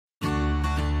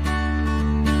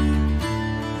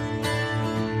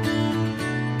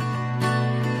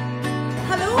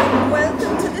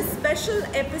special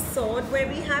episode where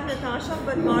we have Natasha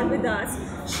Badhwar with us.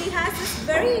 She has this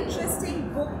very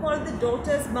interesting book called The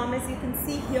Daughter's Mum, as you can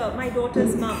see here, My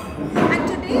Daughter's Mum. And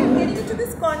today I'm getting into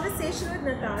this conversation with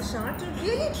Natasha to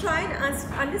really try and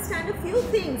understand a few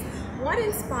things. What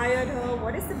inspired her?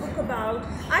 What is the book about?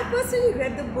 I personally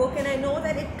read the book and I know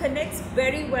that it connects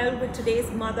very well with today's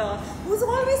mother, who's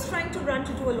always trying to run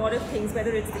to do a lot of things,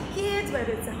 whether it's the kids,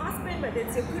 whether it's a husband, whether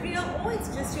it's your career, or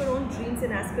it's just your own dreams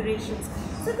and aspirations.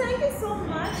 So thank you so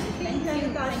much for being here,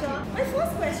 Natasha. My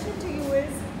first question to you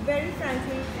is, very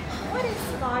frankly, what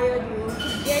inspired you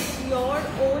to get your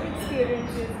own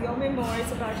experiences, your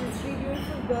memoirs about your three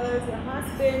beautiful girls, your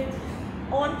husband,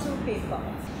 onto paper?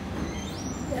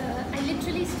 I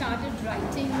literally started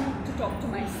writing to talk to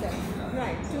myself,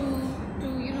 right?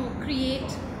 To create,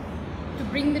 to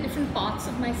bring the different parts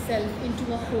of myself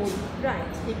into a whole,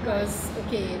 right? Because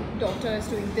okay, daughter is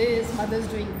doing this, mother's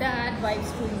doing that,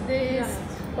 wife's doing this,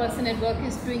 right. Person at work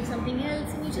is doing something else,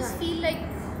 and you just feel like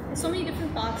there's so many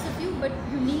different parts of you, but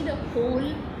you need a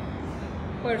whole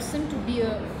person to be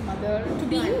a mother, to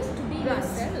be you, to be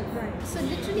yourself. Right. So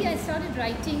literally, I started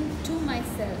writing to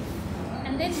myself.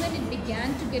 And then when it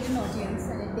began to get an audience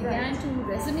and it began to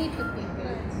resonate with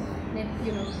people, then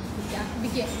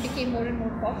became more and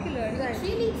more popular. It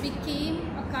really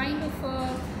became a kind of a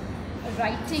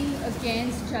writing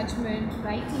against judgment,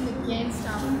 writing against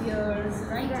our fears,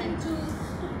 writing to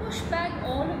push back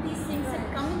all of these things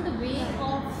that come in the way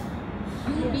of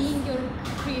you being your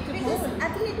creative because moment.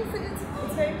 At the end of it,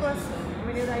 it's very personal.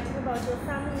 When you're writing about your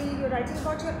family, you're writing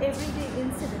about your everyday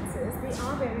incidences. They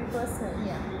are very personal.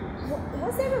 Yeah.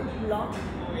 Was there a block?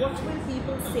 What will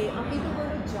people say? Are people going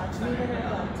to judge me when I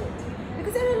write it?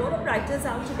 Because there are a lot of writers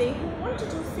out today who want to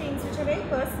do things which are very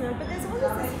personal, but there's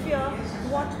always this fear,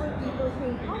 what will people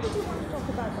think? How would you want to talk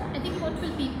about that? I think what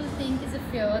will people think is a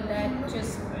fear that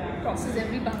just crosses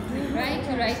every boundary, right?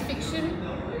 You write fiction,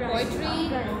 poetry,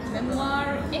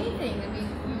 memoir, anything. I mean,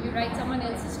 you write someone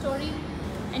else's story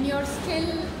and you're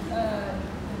still,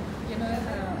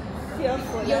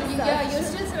 fearful. You're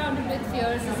still surrounded with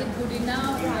fears. Is it good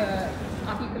enough?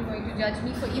 Are people going to judge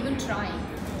me for even trying?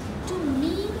 To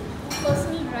me,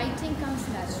 personal writing comes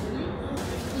naturally.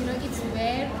 It's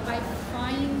where I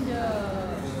find the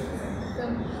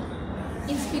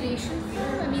inspiration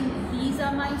from. I mean, these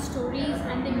are my stories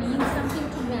and they mean something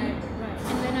to me.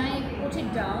 And when I put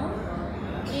it down,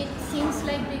 it seems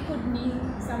like they could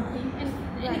mean something. And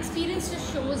an experience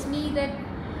just shows me that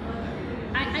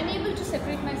I'm able to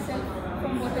separate myself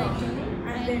from what I do,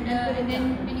 and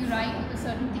then when you write with a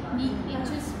certain technique, it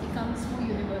just becomes more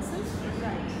universal.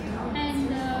 And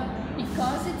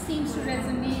because it seems to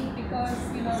resonate, because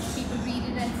people read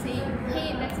it and say,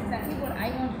 hey, that's exactly what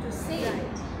I wanted to say.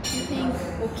 You think,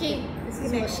 okay, this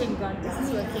is working. This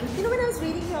is working. When I was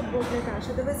reading your book,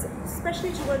 Natasha, there was,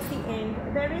 especially towards the end,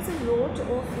 there is a lot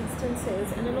of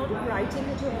instances and a lot of writing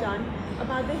that you've done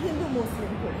about the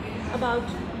Hindu-Muslim thing, about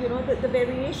the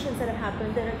variations that have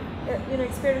happened. There are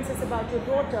experiences about your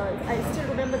daughter. I still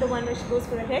remember the one where she goes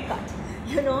for a haircut,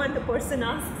 and the person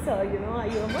asks her, are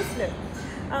you a Muslim?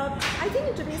 I think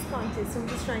in today's context, I'm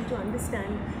just trying to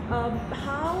understand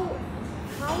how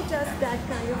does that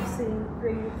kind of thing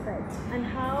bring effect, and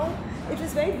how it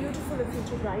was very beautiful of you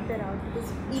to write that out,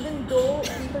 because even though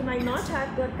people might not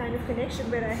have that kind of connection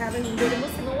where I have an Indian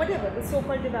Muslim or whatever, the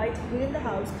so-called divide within the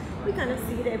house, we kind of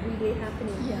see it every day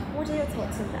happening. Yeah. What are your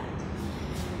thoughts on that?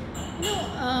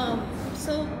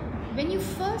 So when you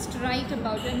first write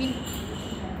about it, I mean,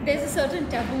 there's a certain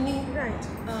taboo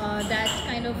that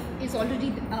kind of is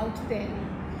already out there,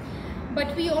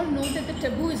 but we all know that the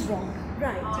taboo is wrong.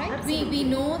 Right? We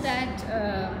know that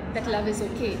that love is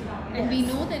okay, and we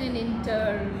know that an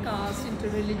inter-caste,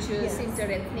 inter-religious,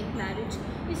 inter-ethnic marriage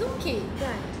is okay.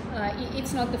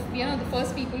 It's not the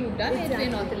first people who've done it. We're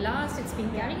not the last. It's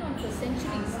been carrying on for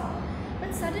centuries.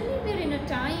 But suddenly we're in a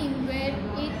time where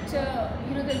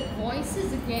the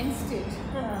voices against it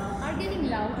are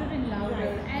getting louder and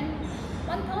louder. And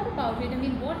one thought about it. I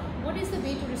mean, what is the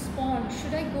way to respond?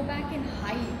 Should I go back and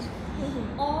hide?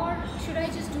 Or should I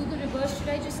just do the reverse? Should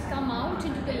I just come out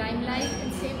into the limelight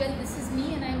and say, well, this is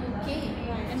me and I'm okay?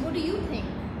 And what do you think?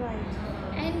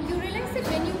 And you realize that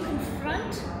when you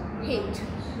confront hate,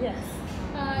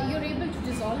 you're able to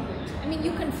dissolve it. I mean,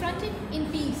 you confront it in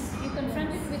peace. You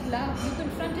confront it with love. You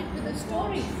confront it with a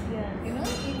story. You're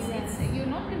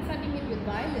not confronting it with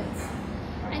violence.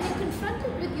 And you confront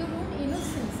it with your own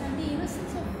innocence and the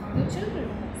innocence of your children.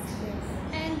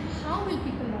 And how will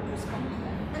people not respond to that?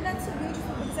 And that's so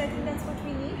beautiful, because I think that's what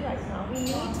we need right now. We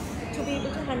need to be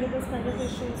able to handle those kind of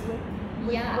issues with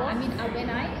Yeah, I mean, when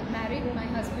I married my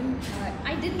husband,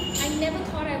 I never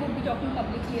thought I would be talking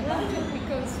publicly about it,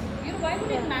 because, you know, why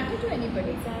would it matter to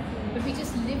anybody? Exactly. But we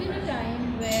just live in a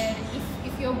time where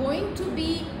if you're going to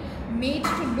be made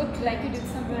to look like you did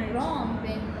something wrong,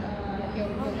 then you're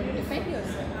going to defend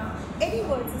yourself. Any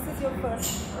words? This is your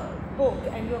first book,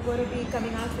 and you're going to be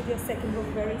coming out with your second book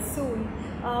very soon.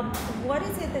 What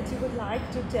is it that you would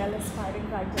like to tell aspiring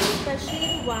writers,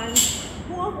 especially the ones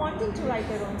who are wanting to write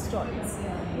their own stories?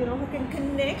 You know, who can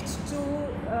connect to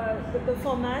the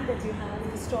format that you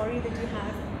have, the story that you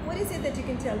have. What is it that you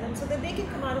can tell them so that they can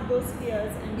come out of those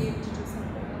fears and be able to do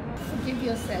something? Forgive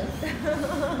yourself.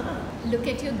 Look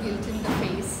at your guilt in the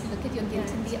face. Look at your guilt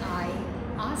in the eye.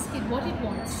 Ask it what it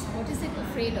wants. What is it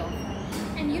afraid of?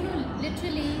 And, you know,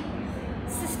 literally,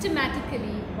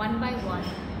 systematically, one by one,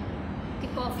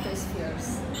 tick off those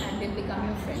fears, and they'll become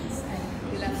your friends,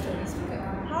 and you'll have stories to tell.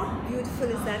 How beautiful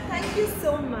is that? Thank you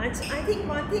so much. I think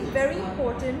one thing very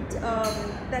important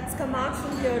that's come out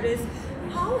from here is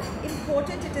how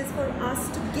important it is for us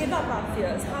to give up our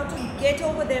fears, how to get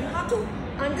over them, how to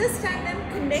understand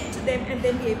them, connect to them, and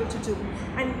then be able to do.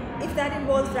 And if that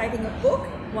involves writing a book,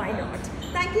 why not?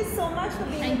 Thank you so much for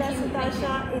being with us,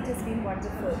 Natasha. It has been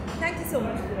wonderful. Thank you so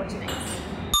much for watching us.